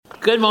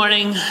Good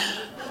morning.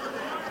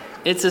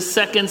 It's the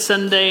second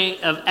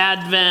Sunday of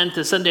Advent,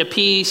 the Sunday of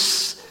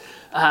peace.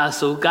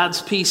 So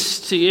God's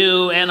peace to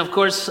you. And of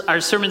course, our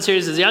sermon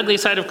series is The Ugly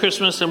Side of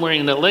Christmas. I'm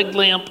wearing the leg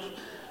lamp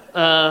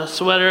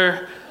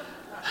sweater,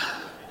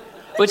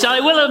 which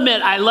I will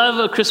admit, I love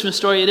A Christmas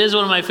Story. It is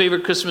one of my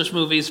favorite Christmas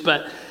movies,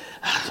 but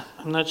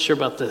I'm not sure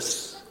about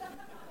this.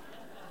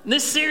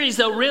 This series,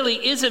 though,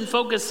 really isn't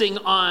focusing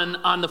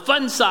on the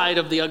fun side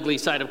of the ugly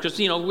side of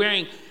Christmas. You know,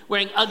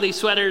 wearing ugly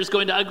sweaters,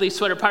 going to ugly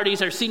sweater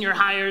parties. Our senior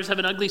hires have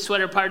an ugly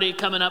sweater party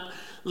coming up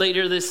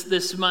later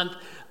this month.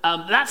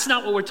 That's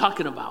not what we're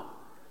talking about.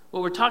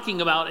 What we're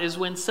talking about is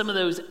when some of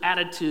those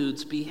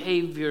attitudes,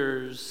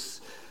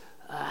 behaviors,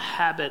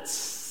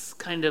 habits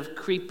kind of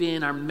creep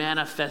in or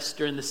manifest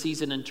during the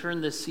season and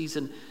turn this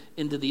season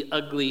into the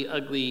ugly,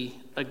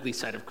 ugly, ugly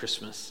side of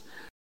Christmas.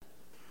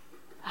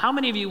 How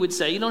many of you would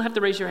say, you don't have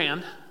to raise your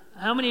hand,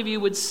 how many of you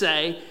would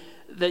say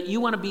that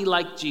you want to be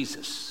like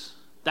Jesus?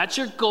 That's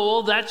your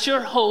goal, that's your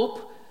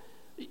hope.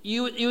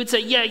 You would say,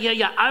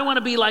 yeah, I want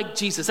to be like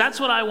Jesus. That's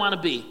what I want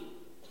to be.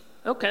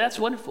 Okay, that's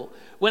wonderful.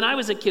 When I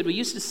was a kid, we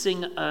used to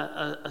sing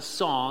a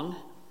song.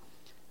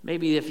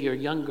 Maybe if you're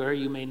younger,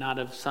 you may not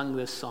have sung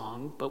this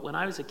song, but when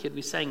I was a kid,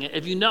 we sang it.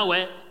 If you know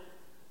it,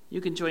 you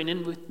can join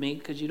in with me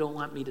because you don't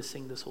want me to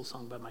sing this whole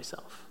song by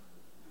myself.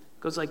 It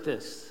goes like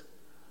this.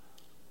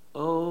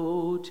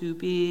 Oh, to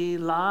be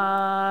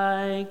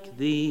like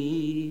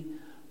thee,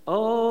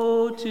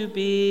 oh, to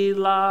be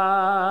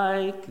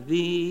like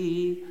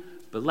thee,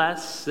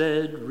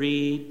 blessed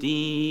Redeemer,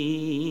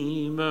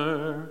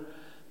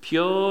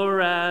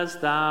 pure as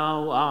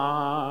thou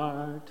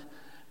art.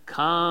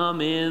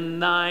 Come in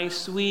thy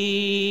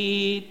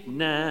sweetness,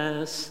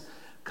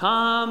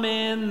 come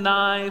in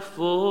thy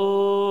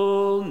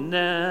fullness,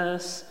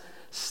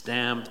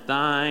 stamp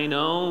thine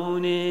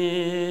own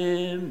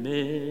image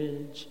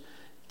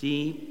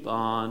deep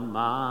on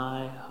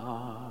my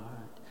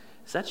heart.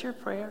 Is that your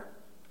prayer?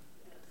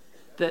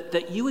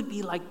 That you would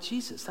be like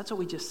Jesus. That's what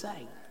we just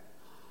sang.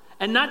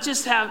 And not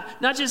just have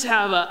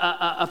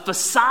a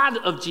facade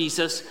of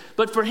Jesus,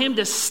 but for him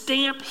to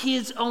stamp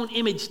his own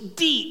image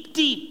deep,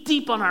 deep,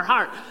 deep on our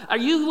heart. Are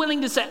you willing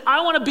to say,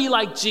 I want to be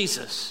like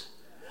Jesus?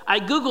 I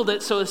Googled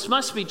it, so this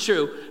must be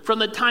true. From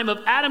the time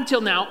of Adam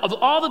till now, of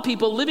all the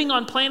people living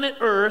on planet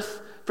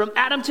Earth, from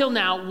Adam till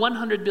now,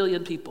 100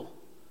 billion people.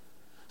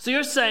 So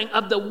you're saying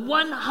of the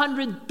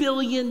 100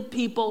 billion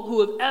people who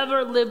have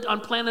ever lived on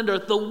planet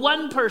Earth, the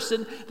one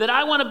person that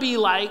I want to be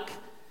like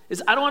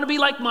is, I don't want to be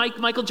like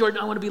Michael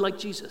Jordan, I want to be like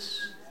Jesus.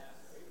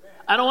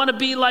 I don't want to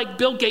be like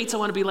Bill Gates, I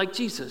want to be like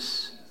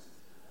Jesus.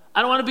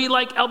 I don't want to be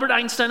like Albert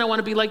Einstein, I want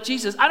to be like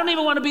Jesus. I don't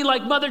even want to be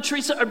like Mother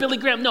Teresa or Billy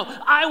Graham. No,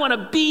 I want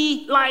to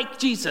be like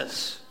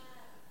Jesus.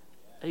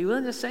 Are you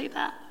willing to say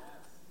that?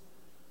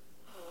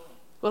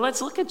 Well,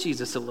 let's look at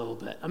Jesus a little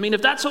bit. I mean,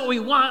 if that's what we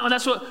want, and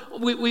that's what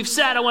we've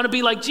said, I want to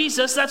be like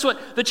Jesus, that's what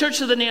the Church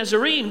of the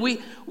Nazarene,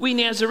 we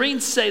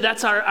Nazarenes say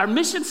that's our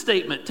mission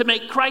statement, to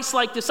make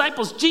Christ-like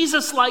disciples,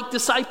 Jesus-like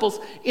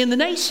disciples in the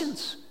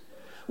nations.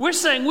 We're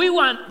saying we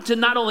want to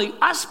not only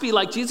us be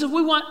like Jesus,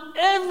 we want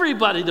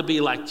everybody to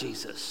be like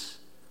Jesus.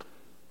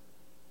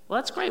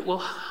 Well, that's great. Well,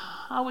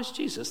 how is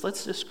Jesus?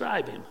 Let's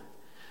describe him.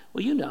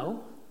 Well, you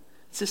know,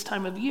 it's this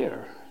time of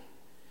year.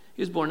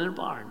 He was born in a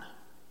barn.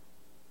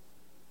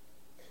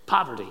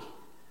 Poverty.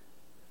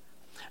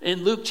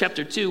 In Luke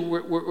chapter 2,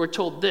 we're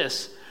told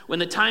this. When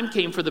the time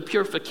came for the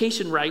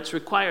purification rites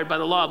required by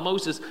the law of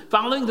Moses,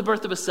 following the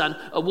birth of a son,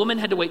 a woman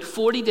had to wait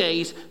 40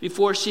 days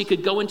before she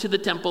could go into the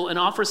temple and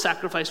offer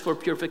sacrifice for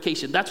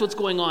purification. That's what's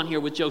going on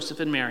here with Joseph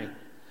and Mary.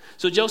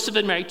 So Joseph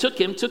and Mary took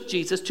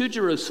Jesus to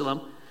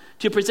Jerusalem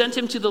to present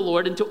him to the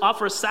Lord and to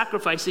offer a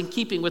sacrifice in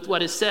keeping with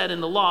what is said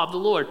in the law of the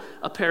Lord,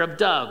 a pair of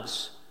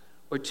doves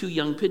or 2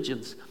 young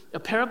pigeons. A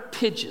pair of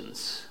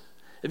pigeons.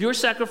 If you were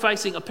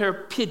sacrificing a pair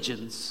of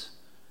pigeons,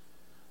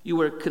 you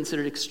were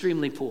considered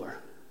extremely poor.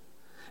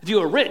 If you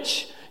were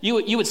rich,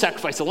 you would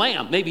sacrifice a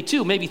lamb, maybe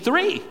 2, maybe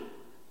 3.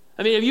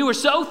 I mean, if you were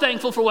so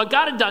thankful for what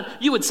God had done,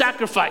 you would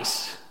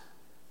sacrifice.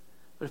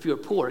 But if you were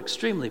poor,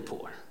 extremely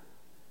poor,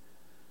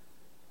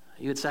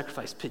 you would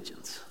sacrifice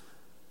pigeons.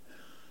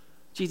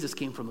 Jesus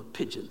came from a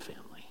pigeon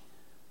family.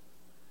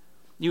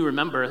 You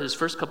remember his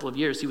first couple of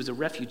years, he was a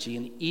refugee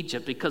in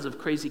Egypt because of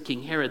crazy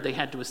King Herod. They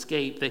had to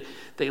escape.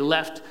 They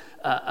left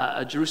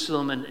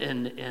Jerusalem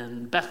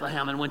and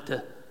Bethlehem and went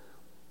to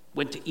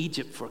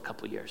Egypt for a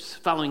couple of years.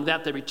 Following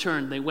that, they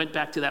returned. They went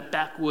back to that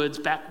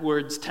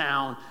backwards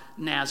town,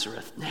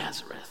 Nazareth.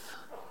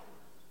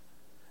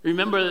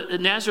 Remember,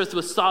 Nazareth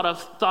was thought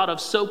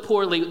of so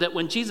poorly that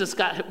when Jesus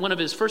got, one of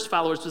his first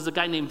followers was a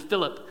guy named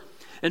Philip.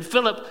 And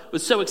Philip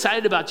was so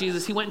excited about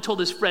Jesus, he went and told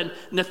his friend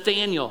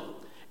Nathanael.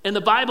 And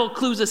the Bible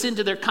clues us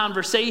into their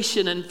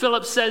conversation. And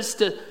Philip says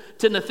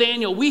to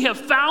Nathanael, we have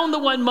found the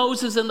one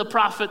Moses and the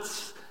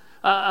prophets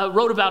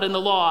wrote about in the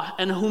law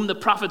and whom the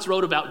prophets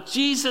wrote about.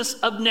 Jesus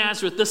of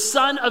Nazareth, the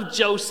son of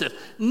Joseph.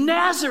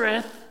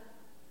 Nazareth?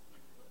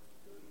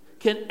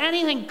 Can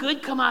anything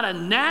good come out of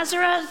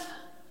Nazareth?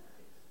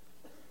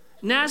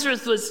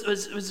 Nazareth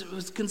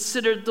was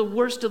considered the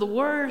worst of the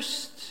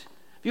worst.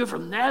 You're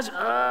from Nazareth.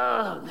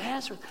 Oh,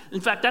 Nazareth.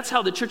 In fact, that's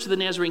how the Church of the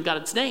Nazarene got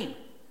its name.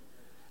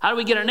 How do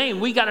we get our name?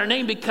 We got our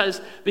name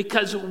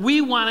because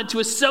we wanted to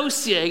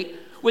associate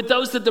with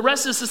those that the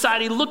rest of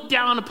society looked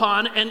down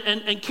upon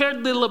and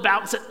cared little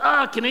about and said,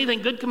 can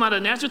anything good come out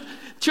of Nazareth?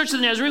 Church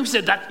of the Nazarene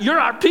said, that you're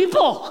our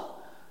people.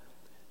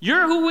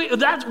 You're who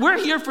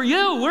we're here for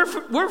you.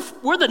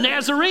 We're the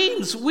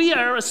Nazarenes. We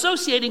are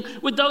associating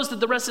with those that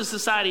the rest of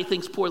society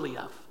thinks poorly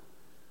of.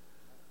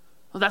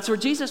 Well, that's where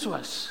Jesus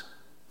was.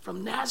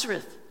 From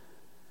Nazareth.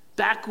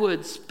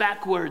 Backwards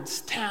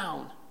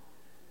town.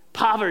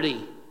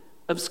 Poverty.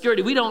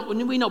 Obscurity. We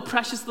know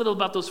precious little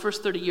about those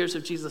first 30 years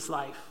of Jesus'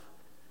 life.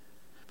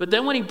 But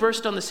then when he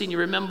burst on the scene, you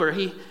remember,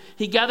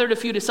 he gathered a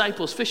few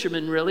disciples,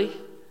 fishermen really,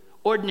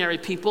 ordinary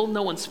people,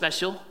 no one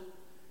special.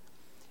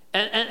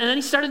 And then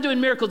he started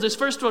doing miracles. His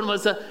first one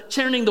was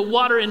turning the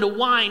water into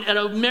wine at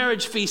a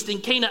marriage feast in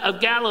Cana of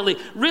Galilee,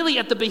 really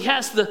at the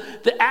behest,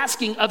 the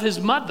asking of his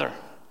mother.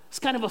 It's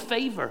kind of a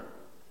favor.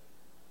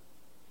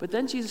 But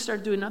then Jesus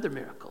started doing other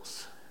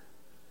miracles.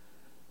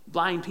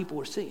 Blind people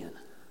were seeing.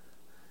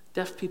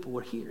 Deaf people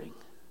were hearing.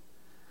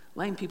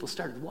 Lame people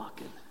started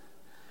walking.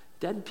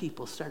 Dead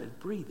people started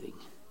breathing.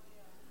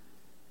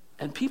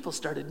 And people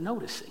started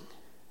noticing.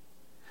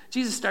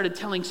 Jesus started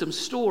telling some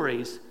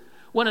stories.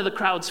 One of the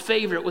crowd's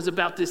favorite was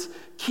about this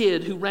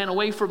kid who ran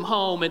away from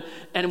home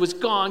and was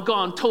gone,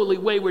 totally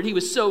wayward. He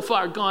was so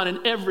far gone,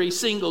 and every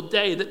single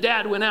day that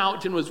dad went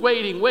out and was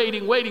waiting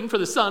for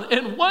the son.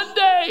 And one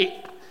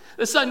day,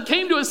 the son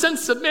came to a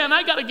sense of, man,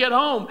 I got to get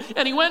home.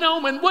 And he went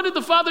home, and what did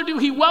the father do?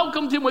 He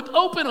welcomed him with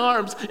open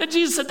arms. And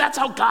Jesus said, that's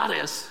how God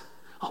is.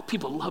 Oh,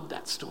 people love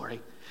that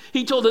story.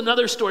 He told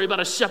another story about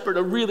a shepherd,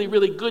 a really,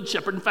 really good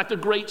shepherd, in fact, a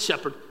great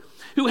shepherd,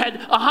 who had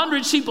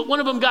 100 sheep, but one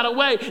of them got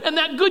away. And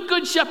that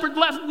good shepherd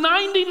left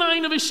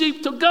 99 of his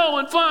sheep to go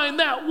and find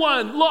that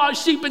one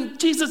lost sheep. And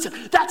Jesus said,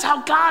 that's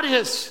how God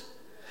is.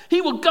 He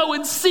will go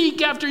and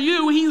seek after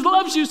you. He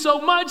loves you so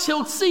much,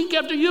 he'll seek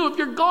after you. If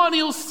you're gone,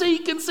 he'll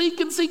seek and seek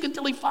and seek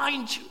until he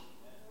finds you.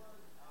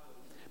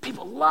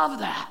 People love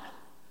that.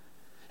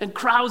 And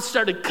crowds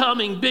started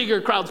coming, bigger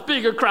crowds,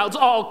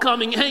 all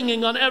coming,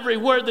 hanging on every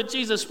word that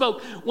Jesus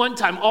spoke. One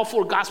time, all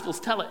 4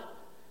 Gospels tell it,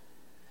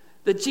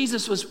 that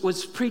Jesus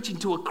was preaching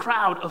to a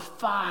crowd of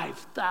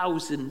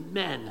 5,000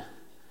 men.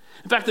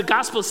 In fact, the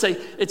Gospels say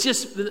they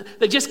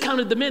just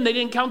counted the men. They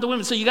didn't count the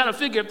women. So you got to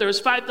figure if there was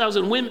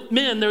 5,000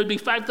 men, there would be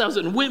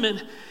 5,000 women.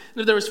 And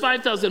if there was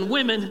 5,000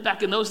 women,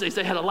 back in those days,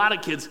 they had a lot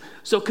of kids.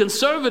 So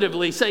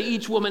conservatively, say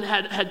each woman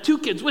had 2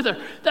 kids with her.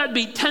 That'd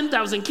be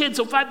 10,000 kids.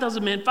 So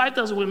 5,000 men,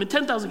 5,000 women,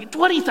 10,000 kids,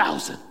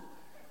 20,000.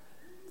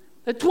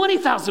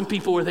 20,000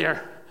 people were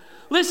there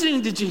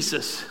listening to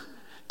Jesus,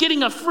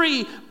 getting a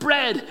free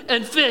bread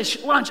and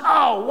fish lunch.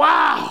 Oh,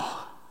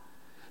 wow.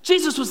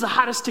 Jesus was the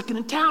hottest ticket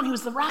in town. He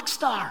was the rock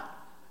star.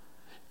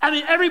 I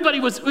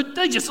mean,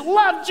 they just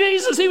loved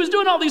Jesus. He was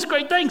doing all these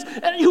great things.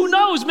 And who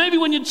knows, maybe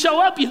when you'd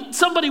show up,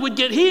 somebody would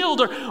get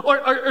healed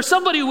or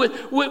somebody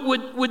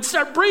would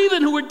start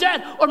breathing who were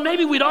dead. Or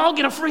maybe we'd all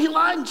get a free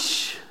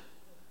lunch.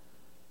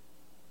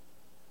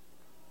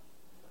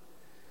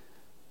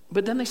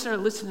 But then they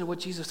started listening to what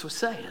Jesus was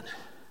saying.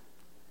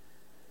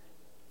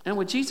 And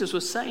what Jesus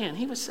was saying,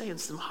 he was saying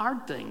some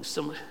hard things,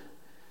 some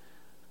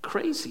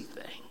crazy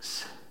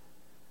things.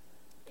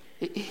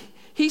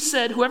 He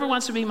said, whoever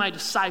wants to be my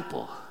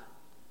disciple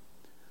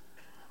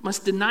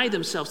must deny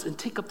themselves and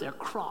take up their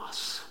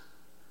cross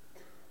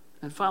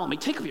and follow me.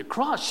 Take up your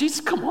cross.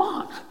 Jesus, come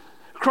on.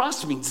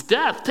 Cross means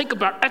death. Take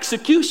up our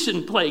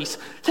execution place.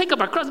 Take up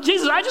our cross.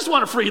 Jesus, I just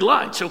want a free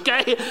lunch,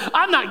 okay?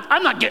 I'm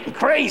not getting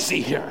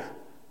crazy here.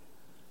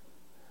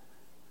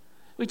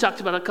 We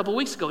talked about it a couple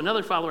weeks ago.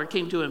 Another follower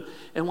came to him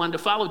and wanted to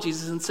follow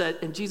Jesus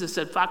and Jesus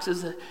said,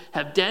 foxes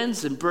have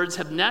dens and birds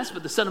have nests,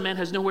 but the Son of Man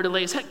has nowhere to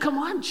lay his head. Come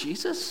on,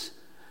 Jesus.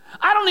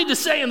 I don't need to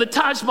stay in the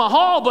Taj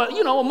Mahal, but,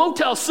 a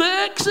Motel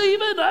 6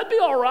 even, I'd be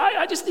all right.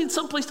 I just need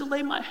someplace to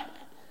lay my head.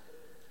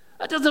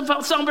 That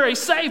doesn't sound very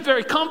safe,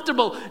 very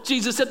comfortable.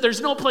 Jesus said, there's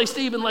no place to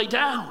even lay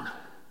down.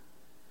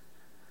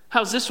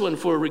 How's this one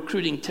for a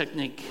recruiting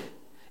technique?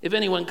 If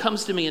anyone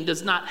comes to me and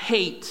does not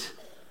hate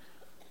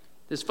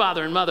his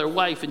father and mother,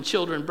 wife and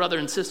children, brother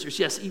and sisters,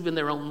 yes, even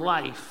their own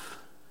life,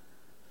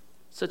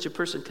 such a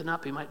person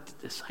cannot be my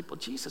disciple.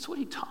 Jesus, what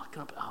are you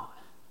talking about?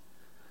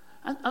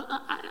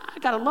 I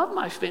got to love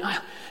my family. I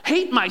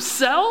hate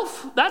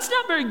myself? That's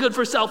not very good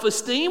for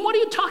self-esteem. What are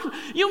you talking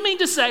about? You mean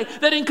to say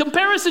that in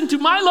comparison to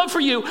my love for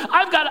you,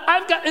 I've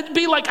got it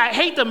be like I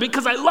hate them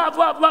because I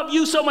love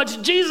you so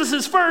much. Jesus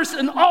is first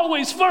and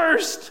always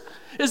first.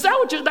 Is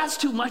that that's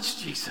too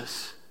much,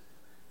 Jesus.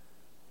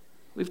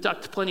 We've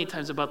talked plenty of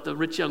times about the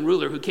rich young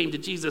ruler who came to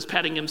Jesus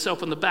patting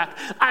himself on the back.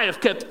 I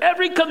have kept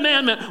every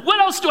commandment. What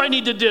else do I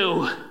need to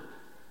do?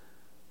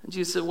 And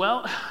Jesus said,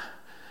 well,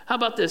 how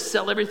about this?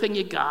 Sell everything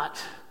you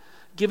got,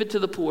 give it to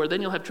the poor,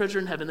 then you'll have treasure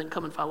in heaven, then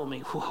come and follow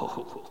me.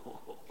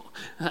 Whoa,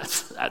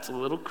 that's a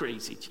little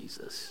crazy,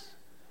 Jesus.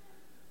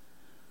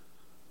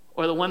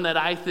 Or the one that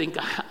I think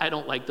I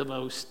don't like the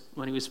most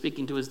when he was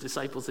speaking to his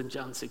disciples in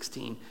John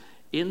 16.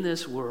 In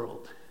this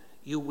world,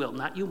 you will,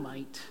 not you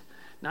might,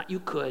 not you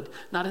could,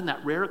 not in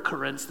that rare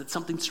occurrence that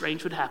something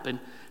strange would happen.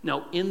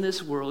 No, in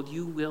this world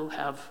you will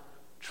have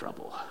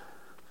trouble.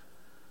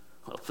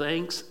 Well,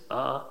 thanks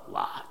a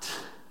lot.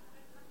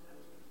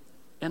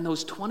 And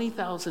those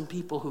 20,000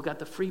 people who got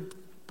the free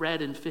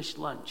bread and fish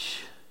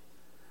lunch,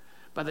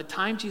 by the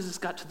time Jesus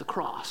got to the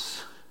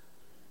cross,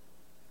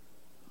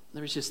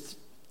 there was just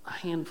a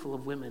handful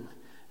of women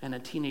and a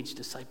teenage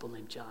disciple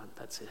named John.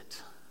 That's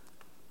it.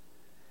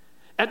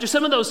 After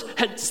some of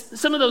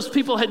those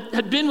people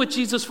had been with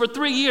Jesus for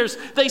 3 years,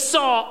 they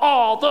saw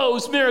all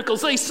those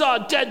miracles. They saw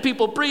dead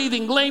people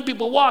breathing, lame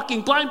people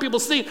walking, blind people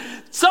seeing.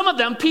 Some of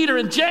them, Peter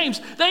and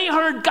James, they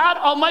heard God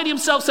Almighty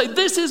himself say,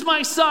 "This is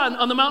my son,"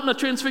 on the mountain of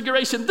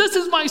transfiguration. "This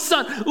is my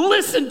son.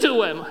 Listen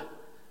to him."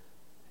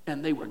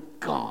 And they were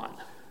gone.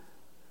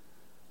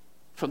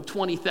 From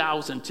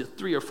 20,000 to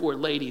 3 or 4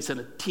 ladies and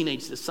a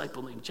teenage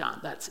disciple named John.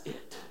 That's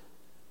it.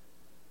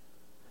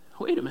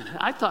 Wait a minute.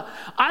 I thought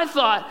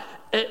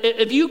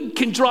if you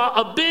can draw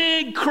a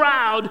big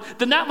crowd,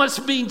 then that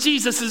must mean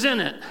Jesus is in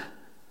it.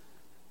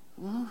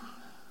 Well,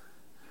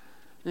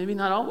 maybe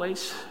not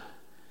always.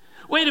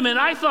 Wait a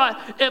minute. I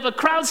thought if a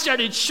crowd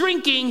started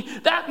shrinking,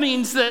 that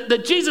means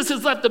that Jesus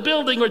has left the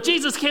building, or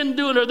Jesus can't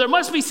do it, or there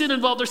must be sin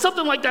involved, or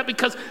something like that,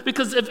 because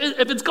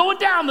if it's going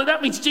down, then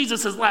that means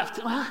Jesus has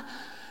left. Well,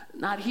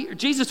 not here.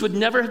 Jesus would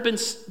never have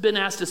been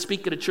asked to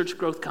speak at a church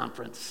growth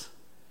conference.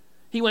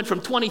 He went from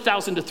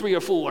 20,000 to 3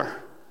 or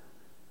 4.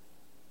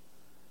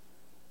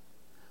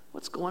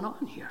 What's going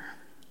on here?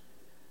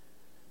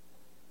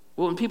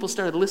 Well, when people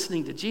started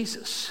listening to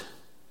Jesus,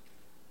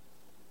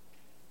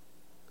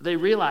 they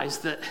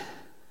realized that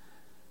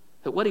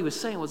what he was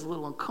saying was a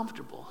little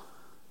uncomfortable.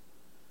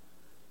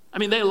 I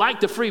mean, they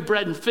liked the free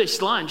bread and fish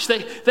lunch.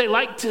 They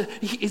liked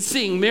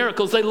seeing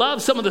miracles. They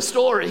loved some of the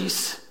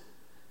stories.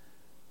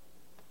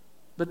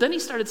 But then he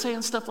started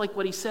saying stuff like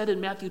what he said in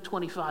Matthew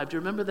 25. Do you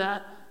remember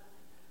that?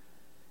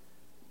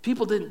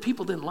 People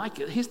didn't like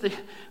it. It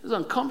was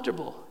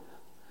uncomfortable.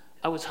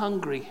 I was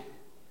hungry.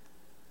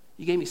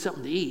 You gave me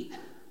something to eat.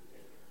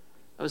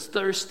 I was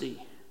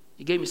thirsty.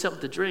 You gave me something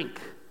to drink.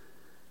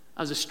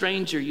 I was a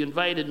stranger. You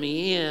invited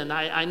me in.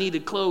 I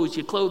needed clothes.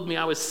 You clothed me.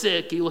 I was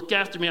sick. You looked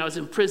after me. I was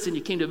in prison.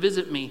 You came to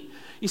visit me.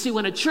 You see,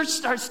 when a church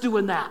starts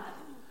doing that,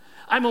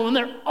 when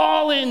they're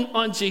all in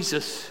on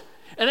Jesus,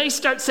 and they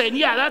start saying,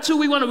 yeah, that's who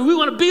we want to be. We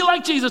want to be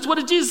like Jesus. What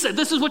did Jesus say?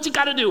 This is what you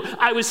got to do.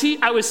 I was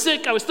sick. I was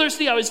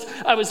thirsty. I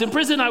was in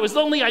prison. I was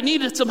lonely. I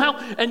needed some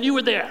help. And you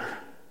were there.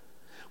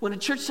 When a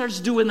church starts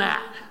doing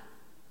that,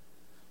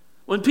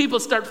 when people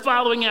start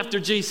following after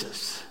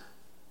Jesus,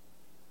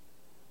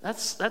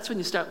 that's when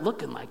you start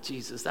looking like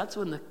Jesus. That's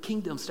when the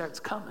kingdom starts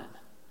coming.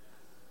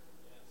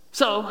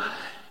 So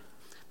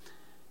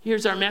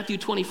here's our Matthew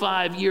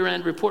 25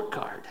 year-end report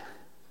card.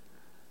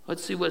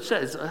 Let's see what it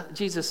says.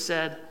 Jesus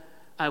said,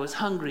 "I was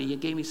hungry. You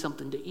gave me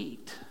something to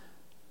eat."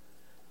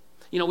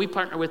 You know, we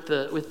partner with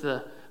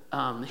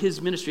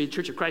his ministry,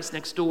 Church of Christ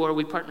Next Door.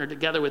 We partner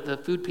together with the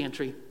food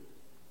pantry.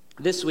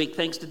 This week,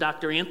 thanks to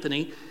Dr.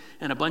 Anthony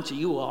and a bunch of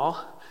you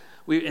all,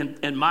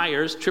 and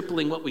Myers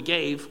tripling what we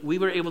gave, we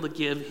were able to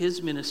give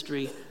his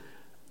ministry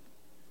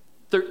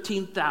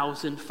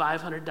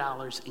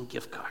 $13,500 in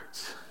gift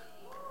cards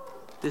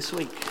this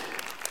week.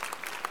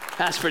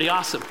 That's pretty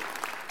awesome.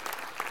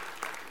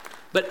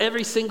 But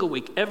every single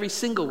week,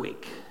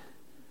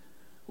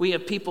 we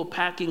have people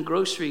packing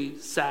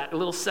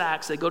little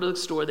sacks. They go to the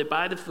store, they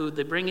buy the food,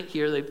 they bring it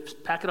here, they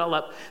pack it all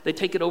up, they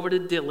take it over to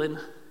Dillon,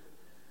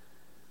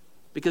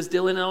 because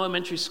Dillon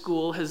Elementary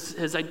School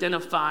has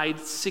identified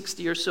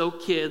 60 or so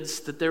kids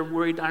that they're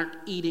worried aren't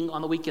eating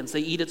on the weekends. They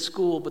eat at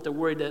school, but they're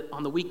worried that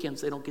on the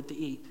weekends they don't get to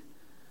eat.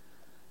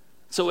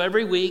 So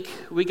every week,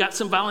 we got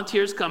some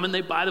volunteers coming, they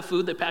buy the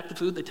food, they pack the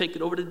food, they take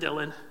it over to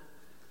Dillon,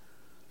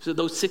 so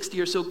those 60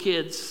 or so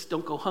kids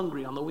don't go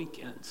hungry on the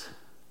weekends.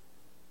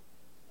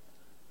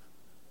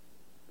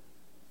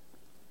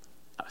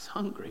 I was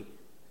hungry.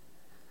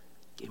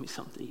 Gave me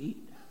something to eat.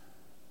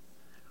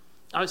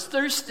 I was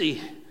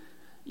thirsty.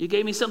 You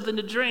gave me something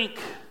to drink.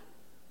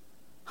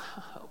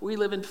 We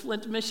live in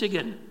Flint,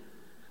 Michigan.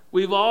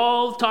 We've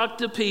all talked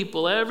to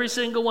people, every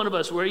single one of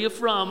us. Where are you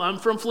from? I'm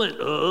from Flint.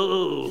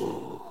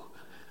 Oh,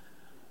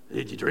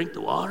 did you drink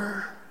the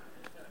water?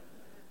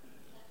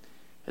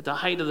 At the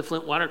height of the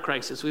Flint water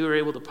crisis, we were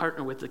able to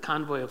partner with the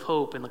Convoy of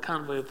Hope, and the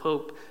Convoy of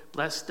Hope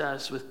blessed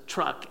us with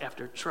truck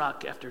after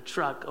truck after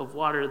truck of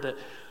water that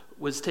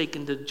was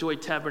taken to Joy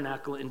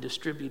Tabernacle and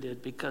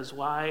distributed, because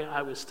why?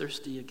 I was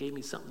thirsty. You gave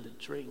me something to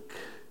drink.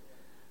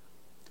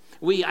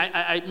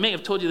 I may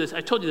have told you this.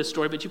 I told you this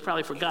story, but you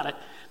probably forgot it.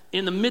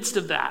 In the midst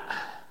of that,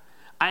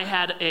 I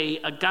had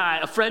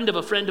a friend of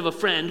a friend of a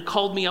friend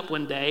called me up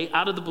one day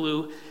out of the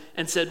blue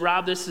and said,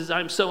 "Rob,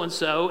 I'm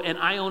so-and-so, and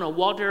I own a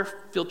water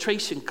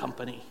filtration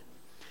company.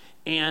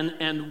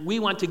 And we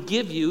want to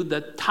give you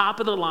the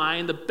top of the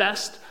line, the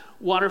best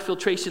water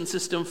filtration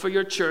system for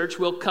your church.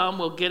 We'll come,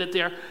 we'll get it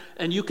there,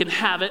 and you can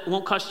have it. It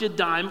won't cost you a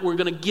dime. We're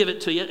going to give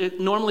it to you.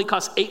 It normally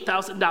costs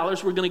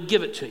 $8,000. We're going to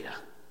give it to you."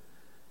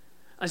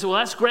 I said, "Well,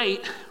 that's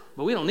great,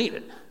 but we don't need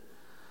it."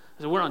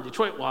 I said, we're on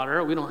Detroit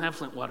water. We don't have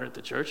Flint water at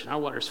the church, and our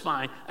water's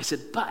fine. I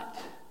said, but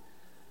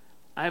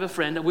I have a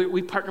friend.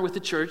 We partner with the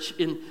church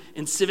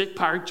in Civic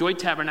Park, Joy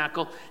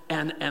Tabernacle,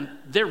 and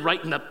they're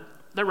right in the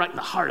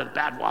heart of the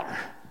bad water.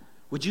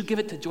 Would you give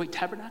it to Joy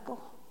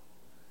Tabernacle?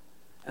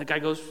 And the guy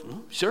goes,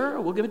 sure,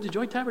 we'll give it to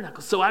Joy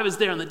Tabernacle. So I was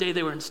there on the day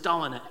they were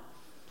installing it.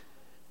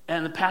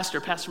 And the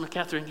Pastor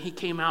McCathering, he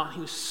came out, and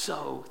he was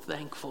so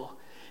thankful.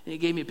 And he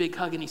gave me a big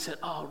hug, and he said,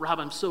 oh, Rob,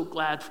 I'm so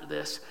glad for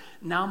this.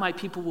 Now my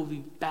people will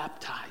be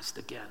baptized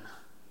again.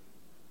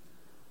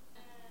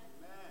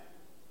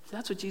 So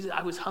that's what Jesus,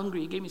 I was hungry.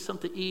 He gave me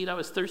something to eat. I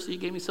was thirsty. He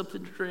gave me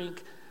something to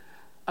drink.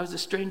 I was a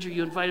stranger.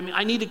 You invited me.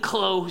 I needed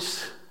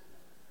clothes,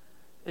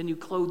 and you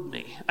clothed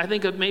me. I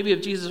think maybe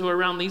if Jesus were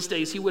around these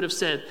days, he would have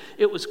said,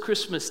 it was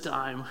Christmas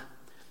time,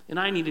 and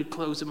I needed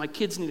clothes, and my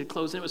kids needed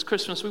clothes, and it was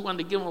Christmas. We wanted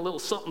to give them a little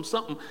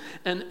something,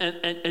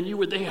 and you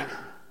were there.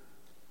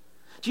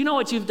 Do you know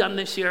what you've done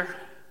this year?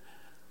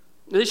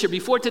 This year,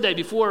 before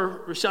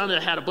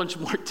Rashonda had a bunch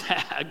more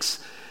tags,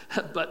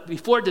 but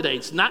before today,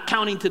 it's not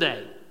counting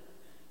today,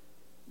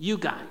 you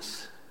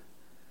guys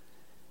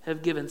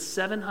have given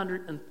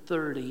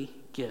 730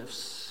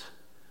 gifts,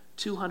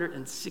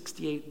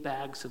 268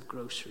 bags of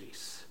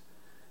groceries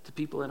to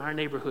people in our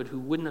neighborhood who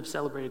wouldn't have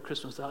celebrated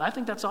Christmas without. I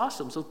think that's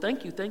awesome. So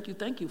thank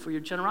you for your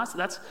generosity.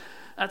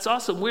 That's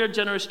awesome. We're a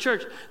generous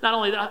church. Not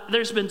only that,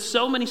 there's been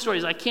so many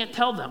stories, I can't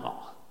tell them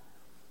all,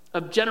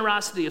 of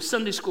generosity, of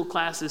Sunday school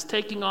classes,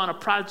 taking on a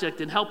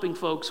project and helping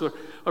folks, or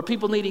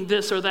people needing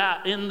this or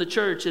that in the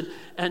church,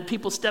 and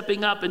people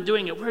stepping up and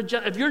doing it.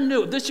 If you're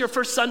new, if this is your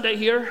first Sunday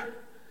here,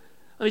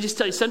 let me just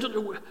tell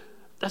you,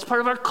 that's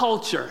part of our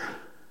culture.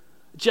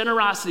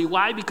 Generosity.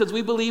 Why? Because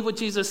we believe what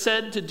Jesus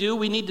said to do,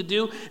 we need to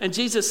do. And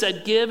Jesus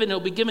said, give, and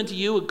it'll be given to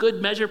you. A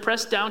good measure,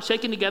 pressed down,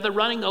 shaken together,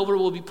 running over,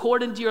 will be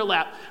poured into your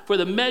lap. For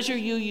the measure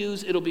you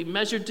use, it'll be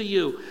measured to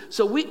you.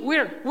 So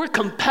we're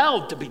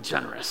compelled to be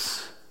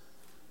generous.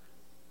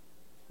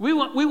 We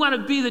want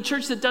to be the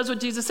church that does what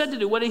Jesus said to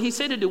do. What did he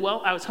say to do?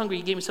 Well, I was hungry,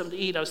 you gave me something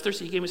to eat. I was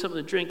thirsty, you gave me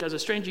something to drink. I was a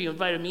stranger, you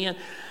invited me in.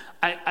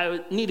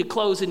 I needed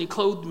clothes, and you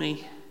clothed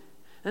me.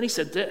 Then he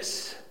said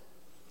this,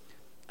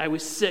 I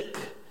was sick,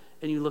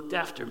 and you looked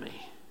after me.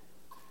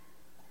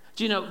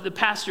 Do you know, the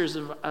pastors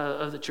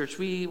of the church,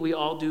 we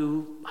all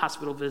do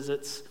hospital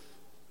visits,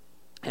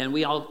 and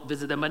we all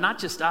visit them, but not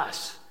just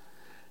us.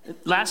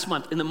 Last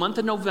month, in the month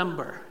of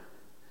November,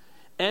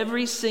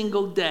 every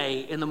single day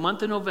in the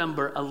month of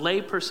November, a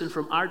lay person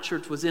from our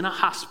church was in a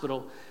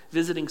hospital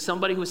visiting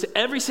somebody who was,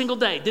 every single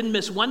day, didn't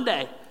miss one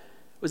day,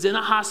 was in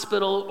a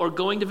hospital or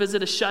going to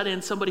visit a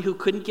shut-in, somebody who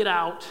couldn't get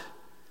out,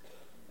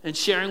 and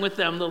sharing with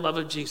them the love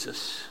of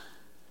Jesus.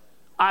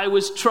 I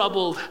was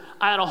troubled.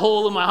 I had a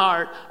hole in my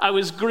heart. I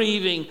was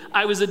grieving.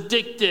 I was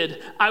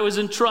addicted. I was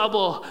in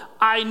trouble.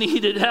 I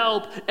needed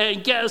help.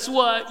 And guess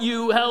what?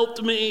 You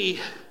helped me.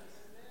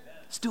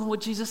 It's doing what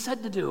Jesus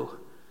said to do.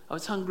 I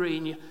was hungry,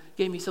 and you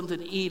gave me something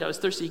to eat. I was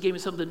thirsty, you gave me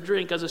something to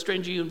drink. I was a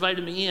stranger, you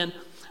invited me in.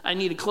 I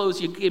needed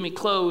clothes, you gave me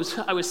clothes.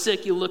 I was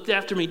sick, you looked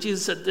after me.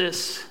 Jesus said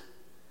this.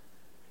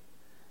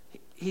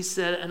 He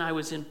said, and I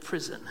was in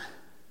prison,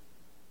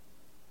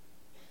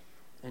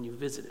 and you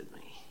visited me.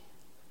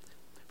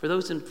 For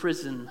those in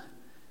prison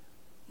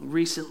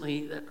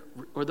recently,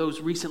 or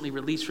those recently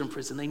released from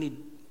prison, they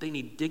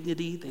need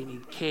dignity, they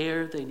need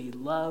care, they need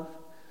love.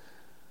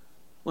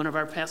 One of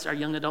our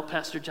young adult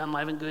pastor, John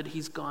Livengood,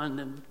 he's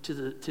gone to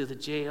the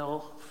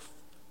jail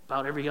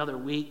about every other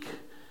week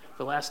for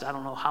the last I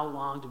don't know how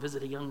long to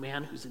visit a young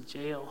man who's in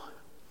jail.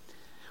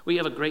 We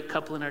have a great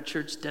couple in our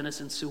church,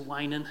 Dennis and Sue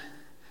Winan.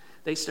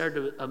 They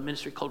started a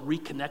ministry called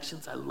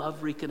Reconnections. I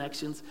love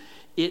Reconnections.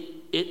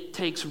 It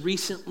takes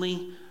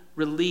recently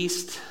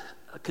released,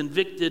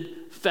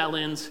 convicted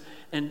felons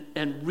and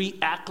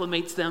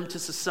reacclimates them to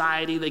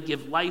society. They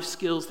give life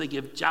skills, they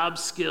give job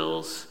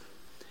skills.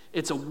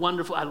 It's a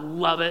wonderful, I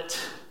love it.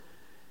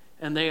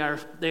 And they are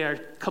a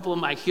couple of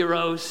my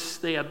heroes.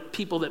 They have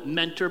people that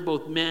mentor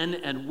both men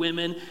and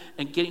women,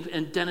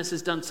 and Dennis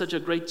has done such a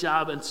great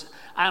job. And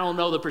I don't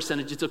know the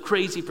percentage. It's a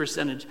crazy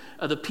percentage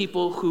of the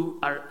people who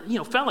are,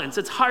 felons.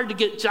 It's hard to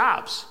get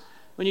jobs.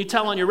 When you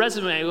tell on your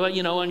resume,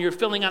 when you're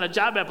filling out a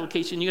job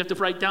application, you have to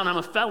write down, I'm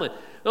a felon.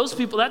 Those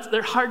people,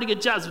 they're hard to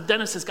get jobs.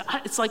 Dennis has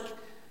got, it's like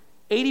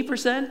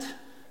 80%,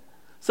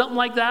 something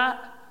like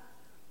that,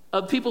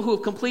 of people who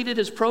have completed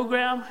his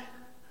program.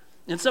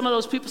 And some of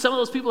those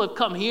people have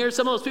come here.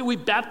 Some of those people we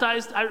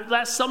baptized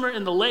last summer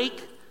in the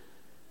lake.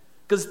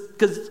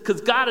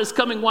 Because God is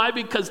coming. Why?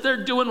 Because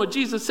they're doing what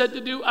Jesus said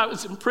to do. I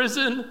was in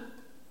prison.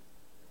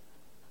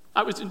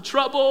 I was in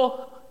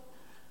trouble.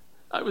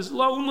 I was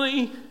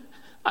lonely.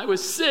 I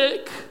was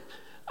sick.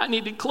 I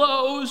needed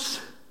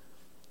clothes.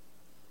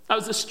 I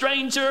was a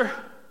stranger.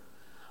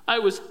 I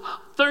was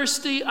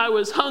thirsty. I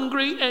was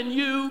hungry. And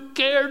you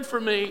cared for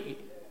me.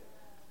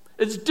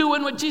 It's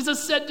doing what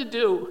Jesus said to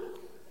do.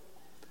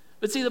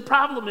 But see, the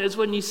problem is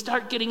when you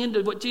start getting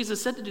into what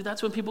Jesus said to do,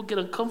 that's when people get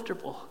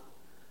uncomfortable.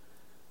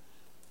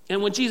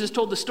 And when Jesus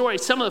told the story,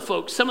 some of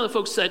the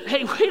folks said,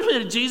 hey, wait a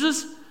minute,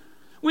 Jesus.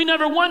 We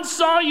never once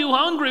saw you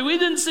hungry. We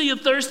didn't see you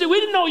thirsty. We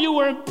didn't know you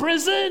were in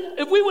prison.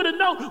 If we would have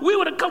known, we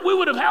would have come. We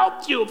would have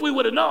helped you if we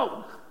would have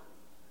known.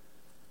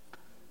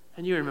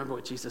 And you remember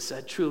what Jesus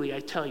said. Truly, I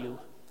tell you,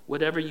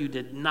 whatever you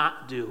did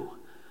not do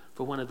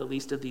for one of the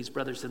least of these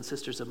brothers and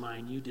sisters of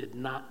mine, you did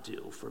not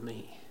do for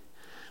me.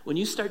 When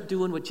you start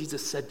doing what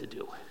Jesus said to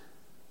do,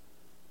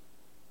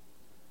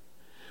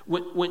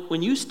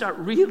 when you start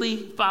really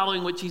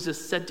following what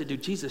Jesus said to do,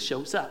 Jesus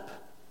shows up.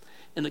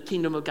 And the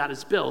kingdom of God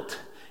is built.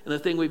 And the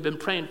thing we've been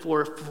praying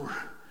for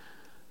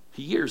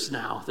years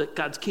now, that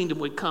God's kingdom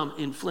would come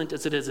in Flint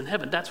as it is in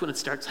heaven. That's when it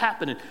starts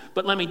happening.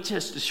 But let me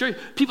just assure you,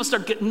 people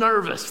start getting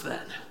nervous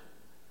then.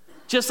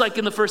 Just like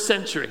in the first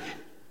century.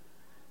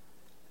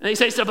 And they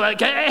say stuff like,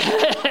 hey,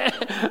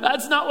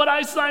 that's not what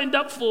I signed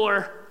up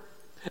for.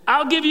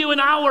 I'll give you an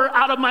hour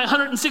out of my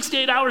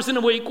 168 hours in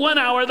a week. 1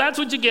 hour, that's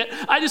what you get.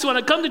 I just want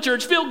to come to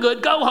church, feel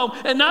good, go home,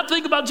 and not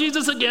think about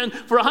Jesus again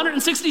for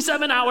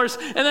 167 hours.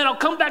 And then I'll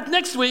come back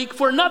next week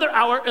for another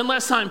hour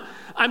unless I'm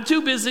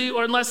too busy,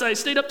 or unless I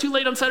stayed up too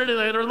late on Saturday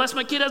night, or unless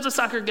my kid has a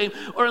soccer game,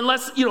 or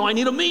unless, I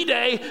need a me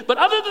day. But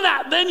other than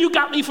that, then you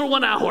got me for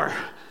 1 hour.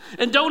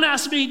 And don't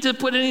ask me to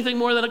put anything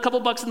more than a couple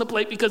bucks in the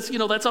plate because,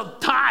 that's a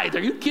tithe. Are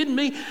you kidding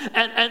me?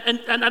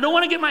 And I don't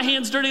want to get my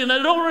hands dirty, and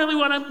I don't really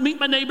want to meet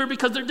my neighbor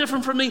because they're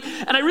different from me.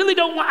 And I really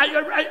don't want,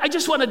 I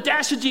just want a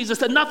dash of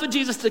Jesus, enough of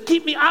Jesus to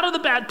keep me out of the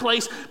bad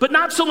place, but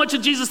not so much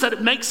of Jesus that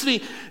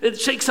it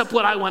shakes up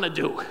what I want to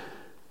do.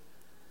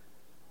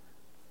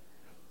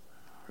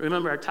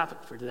 Remember our topic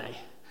for today,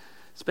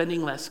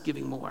 spending less,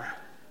 giving more.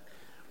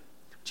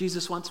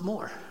 Jesus wants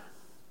more.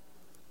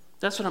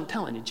 That's what I'm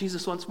telling you.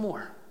 Jesus wants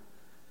more.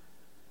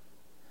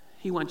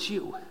 He wants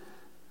you.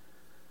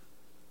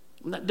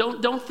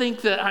 Don't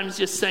think that I'm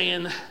just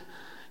saying,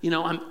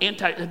 I'm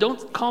anti.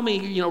 Don't call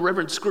me,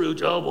 Reverend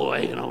Scrooge. Oh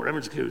boy,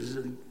 Reverend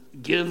Scrooge.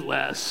 Give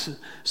less,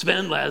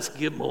 spend less,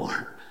 give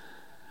more.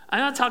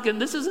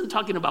 This isn't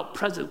talking about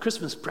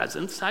Christmas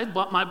presents. I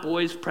bought my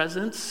boys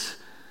presents.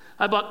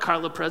 I bought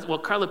Carla presents. Well,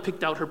 Carla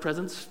picked out her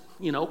presents,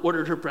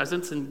 ordered her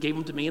presents and gave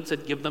them to me and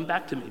said, give them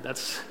back to me.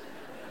 That's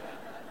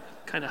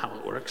kind of how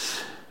it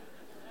works.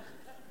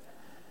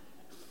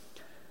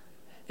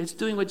 It's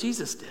doing what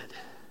Jesus did.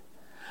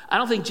 I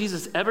don't think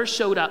Jesus ever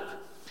showed up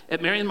at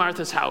Mary and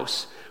Martha's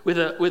house with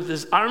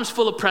his arms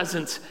full of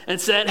presents and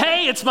said,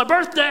 hey, it's my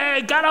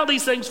birthday, got all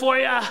these things for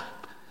you.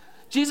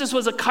 Jesus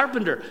was a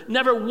carpenter.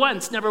 Never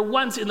once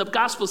in the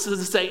Gospels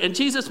does it say, and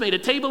Jesus made a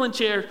table and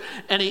chair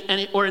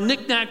or a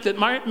knickknack that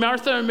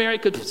Martha and Mary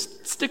could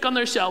stick on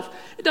their shelf.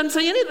 It doesn't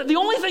say anything. The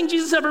only thing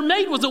Jesus ever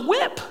made was a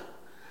whip.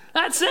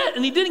 That's it.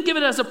 And he didn't give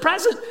it as a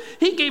present.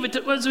 He gave it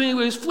to when he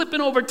was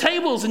flipping over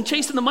tables and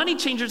chasing the money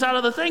changers out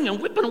of the thing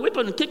and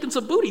whipping and kicking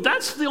some booty.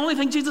 That's the only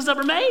thing Jesus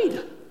ever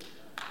made.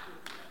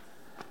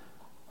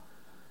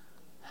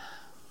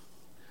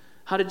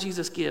 How did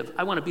Jesus give?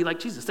 I want to be like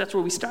Jesus. That's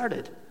where we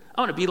started.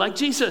 I want to be like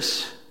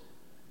Jesus.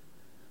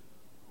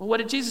 Well, what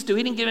did Jesus do?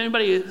 He didn't give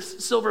anybody a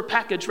silver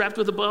package wrapped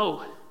with a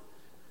bow.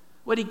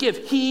 What did he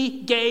give?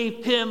 He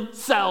gave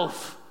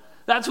himself.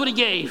 That's what he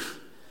gave.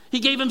 He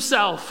gave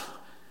himself.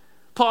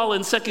 Paul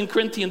in 2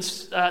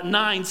 Corinthians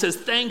 9 says,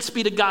 thanks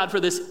be to God for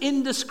this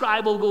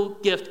indescribable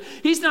gift.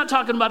 He's not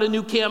talking about a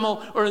new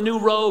camel or a new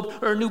robe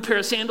or a new pair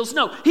of sandals.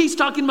 No, he's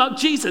talking about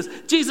Jesus.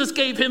 Jesus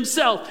gave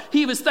himself.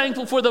 He was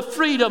thankful for the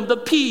freedom, the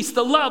peace,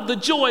 the love, the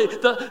joy,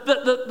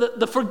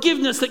 the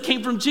forgiveness that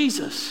came from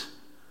Jesus.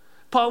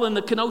 Paul in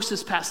the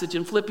kenosis passage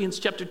in Philippians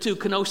chapter 2,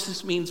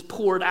 kenosis means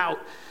poured out.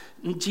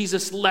 And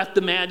Jesus left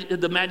the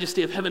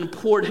majesty of heaven and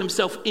poured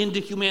himself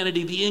into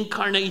humanity, the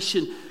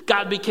incarnation.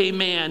 God became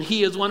man.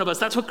 He is one of us.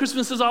 That's what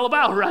Christmas is all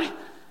about, right?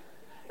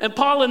 And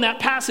Paul in that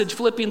passage,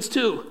 Philippians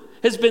 2,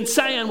 has been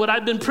saying what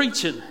I've been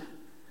preaching.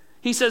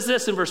 He says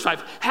this in verse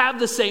 5, have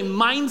the same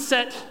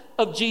mindset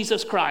of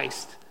Jesus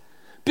Christ.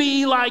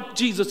 Be like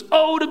Jesus.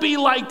 Oh, to be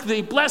like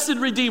the blessed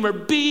Redeemer.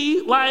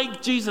 Be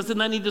like Jesus.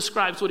 And then he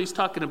describes what he's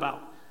talking about.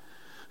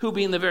 Who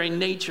being the very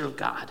nature of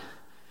God,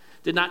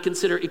 did not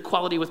consider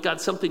equality with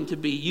God something to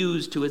be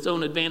used to his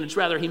own advantage.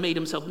 Rather, he made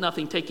himself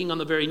nothing, taking on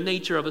the very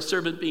nature of a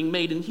servant, being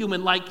made in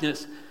human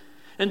likeness.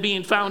 And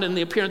being found in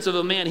the appearance of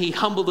a man, he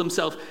humbled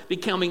himself,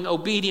 becoming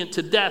obedient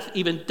to death,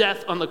 even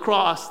death on the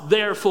cross.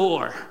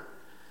 Therefore,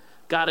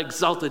 God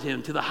exalted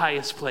him to the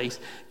highest place,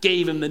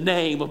 gave him the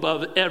name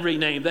above every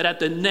name, that at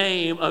the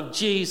name of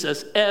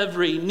Jesus,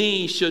 every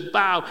knee should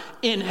bow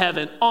in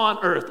heaven, on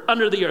earth,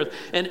 under the earth,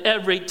 and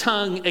every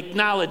tongue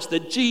acknowledge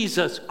that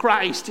Jesus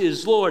Christ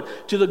is Lord,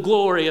 to the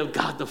glory of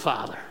God the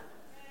Father.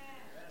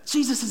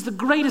 Jesus is the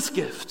greatest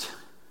gift.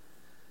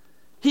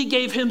 He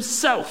gave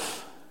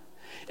himself.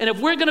 And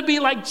if we're going to be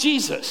like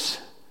Jesus,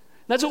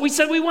 that's what we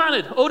said we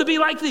wanted. Oh, to be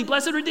like thee,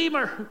 blessed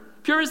Redeemer,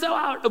 pure as thou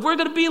art. If we're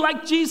going to be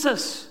like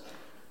Jesus,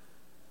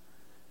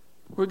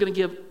 we're going to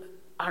give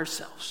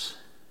ourselves.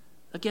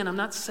 Again, I'm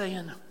not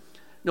saying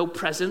no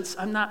presents.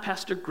 I'm not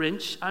Pastor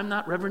Grinch. I'm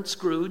not Reverend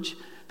Scrooge.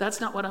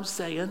 That's not what I'm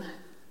saying.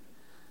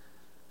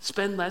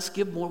 Spend less,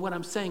 give more. What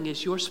I'm saying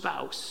is your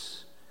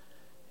spouse,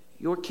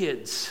 your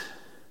kids,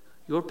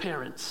 your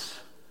parents,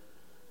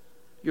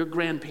 your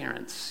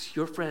grandparents,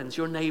 your friends,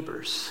 your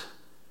neighbors,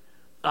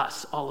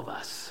 us, all of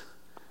us.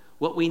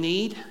 What we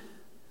need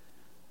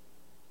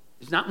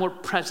is not more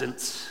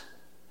presents.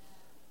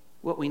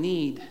 What we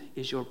need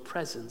is your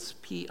presence.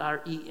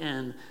 Presence,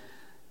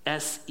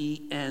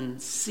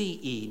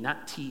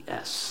 not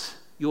T-S.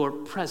 Your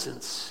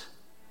presence.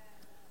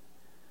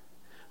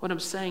 What I'm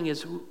saying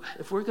is,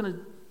 if we're going to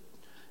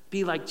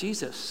be like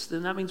Jesus,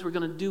 then that means we're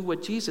going to do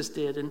what Jesus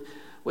did. And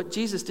what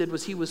Jesus did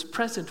was he was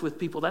present with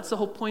people. That's the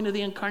whole point of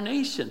the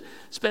incarnation.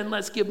 Spend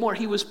less, give more.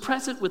 He was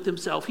present with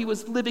himself. He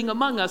was living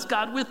among us,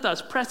 God with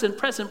us, present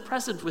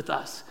with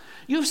us.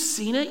 You've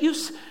seen it.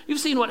 You've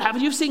seen what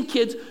happens. You've seen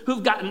kids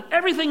who've gotten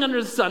everything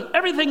under the sun,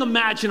 everything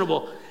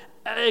imaginable,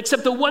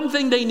 except the one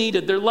thing they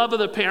needed, their love of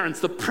their parents,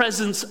 the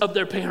presence of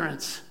their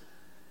parents.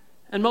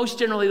 And most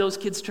generally, those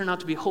kids turn out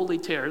to be holy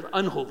terrors,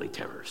 unholy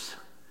terrors.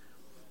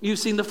 You've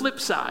seen the flip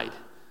side.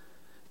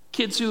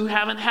 Kids who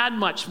haven't had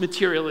much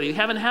materially,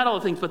 haven't had all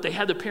the things, but they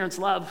had their parents'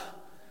 love.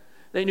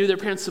 They knew their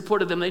parents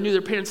supported them. They knew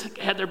their parents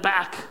had their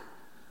back.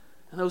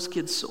 And those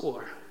kids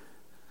soar.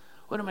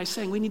 What am I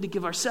saying? We need to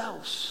give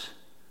ourselves.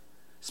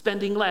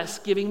 Spending less,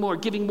 giving more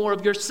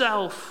of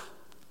yourself.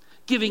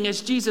 Giving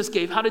as Jesus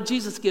gave. How did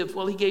Jesus give?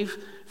 Well, he gave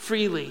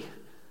freely,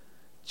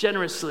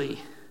 generously,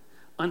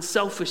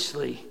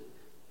 unselfishly.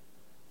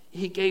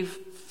 He gave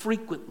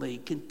frequently,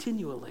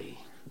 continually.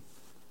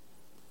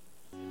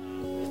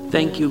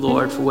 Thank you,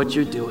 Lord, for what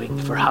you're doing,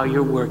 for how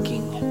you're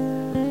working.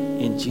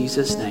 In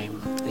Jesus'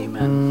 name,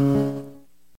 amen.